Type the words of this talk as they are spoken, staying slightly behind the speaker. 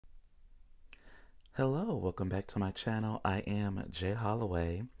Hello, welcome back to my channel. I am Jay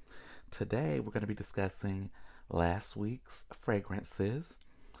Holloway. Today we're going to be discussing last week's fragrances.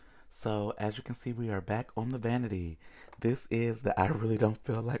 So as you can see, we are back on the vanity. This is the I really don't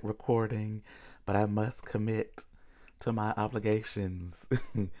feel like recording, but I must commit to my obligations.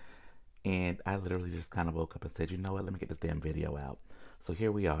 And I literally just kind of woke up and said, you know what, let me get this damn video out. So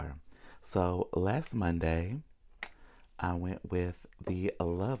here we are. So last Monday, I went with the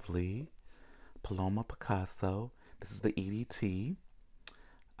lovely Paloma Picasso. This is the EDT.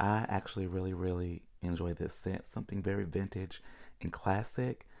 I actually really enjoy this scent. Something very vintage and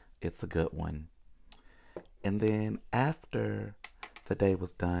classic. It's a good one. And then after the day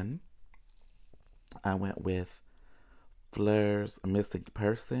was done, I went with Fleur's Missing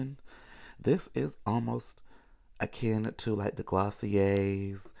Person. This is almost akin to like the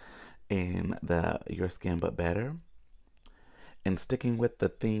Glossier's and the Your Skin But Better. And sticking with the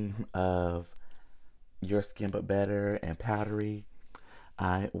theme of Your Skin But Better and powdery,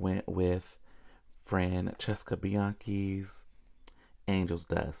 I went with Francesca Bianchi's Angel's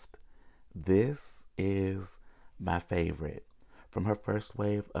Dust. This is my favorite. From her first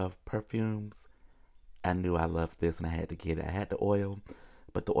wave of perfumes, I knew I loved this and I had to get it. I had the oil,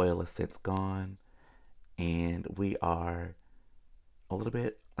 but the oil is since gone. And we are a little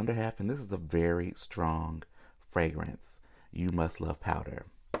bit under half, and this is a very strong fragrance. You must love powder.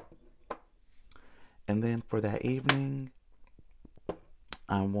 And then for that evening,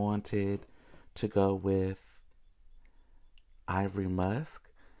 I wanted to go with Ivory Musk.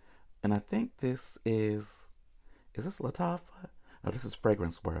 And I think this is this Lattafa? No, this is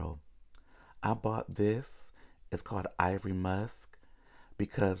Fragrance World. I bought this. It's called Ivory Musk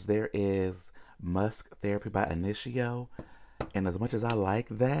because there is Musk Therapy by Initio. And as much as I like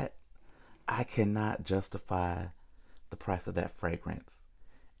that, I cannot justify the price of that fragrance.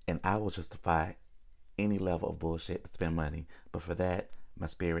 And I will justify any level of bullshit to spend money. But for that, my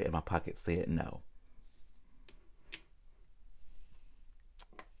spirit and my pocket said no.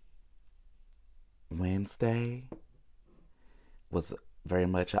 Wednesday was very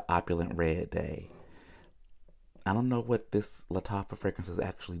much an opulent red day. I don't know what this Lattafa fragrance is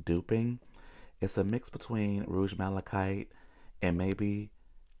actually duping. It's a mix between Rouge Malachite and maybe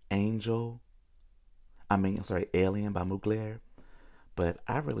Angel. I'm sorry, Alien by Mugler. But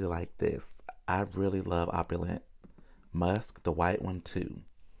I really like this. I really love opulent musk, the white one too.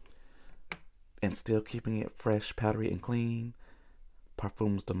 And still keeping it fresh, powdery, and clean.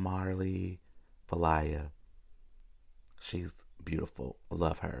 Parfums de Marly, Valaya. She's beautiful.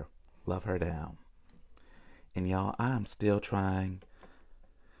 Love her. Love her down. And y'all, I'm still trying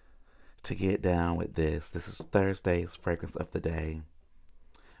to get down with this. This is Thursday's fragrance of the day.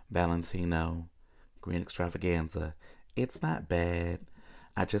 Valentino Green Extravaganza. It's not bad.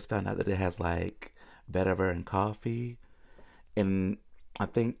 I just found out that it has like vetiver and coffee. And I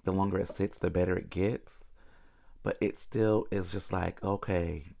think the longer it sits, the better it gets. But it still is just like,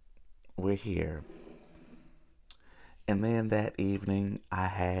 okay, we're here. And then that evening, I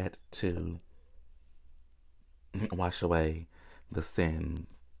had to wash away the sins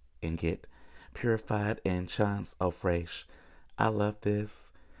and get purified in Chance Eau Fraiche. I love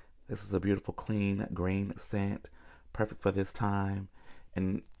this. This is a beautiful, clean, green scent. Perfect for this time.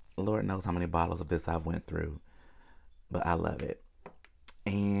 And Lord knows how many bottles of this I've went through. But I love it.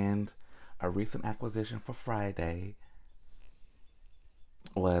 And a recent acquisition for Friday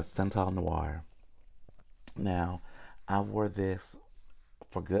was Santal Noir. Now, I wore this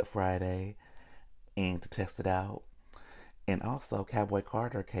for Good Friday and to test it out. And also, Cowboy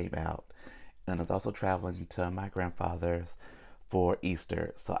Carter came out. And I was also traveling to my grandfather's for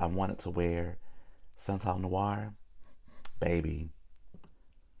Easter. So I wanted to wear Santal Noir. Baby.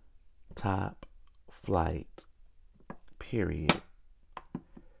 Top flight. Period.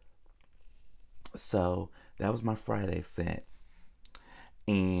 So that was my Friday scent.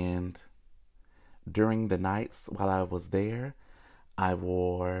 And during the nights while I was there, I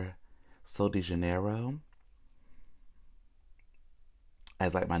wore Sotd de Janeiro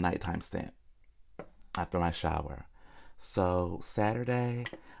as like my nighttime scent after my shower. So Saturday,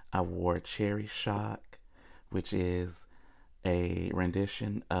 I wore Cherry Shock, which is a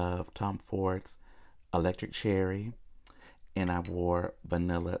rendition of Tom Ford's Electric Cherry. And I wore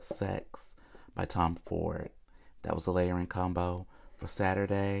Vanilla Sex by Tom Ford. That was a layering combo for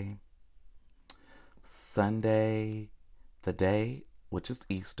Saturday. Sunday, the day, which is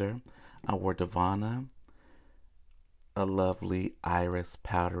Easter, I wore Dovanna, a lovely iris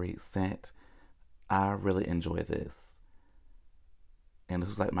powdery scent. I really enjoy this. And this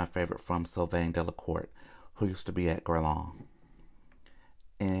was like my favorite from Sylvain Delacourt, who used to be at Guerlain.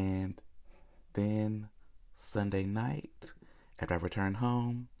 And Then Sunday night, after I return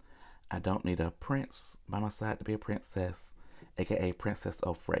home, I don't need a prince by my side to be a princess, aka Princess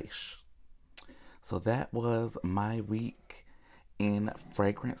Eau Fraiche. So that was my week in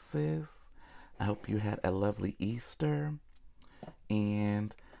fragrances. I hope you had a lovely Easter,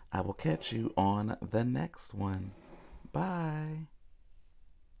 and I will catch you on the next one. Bye.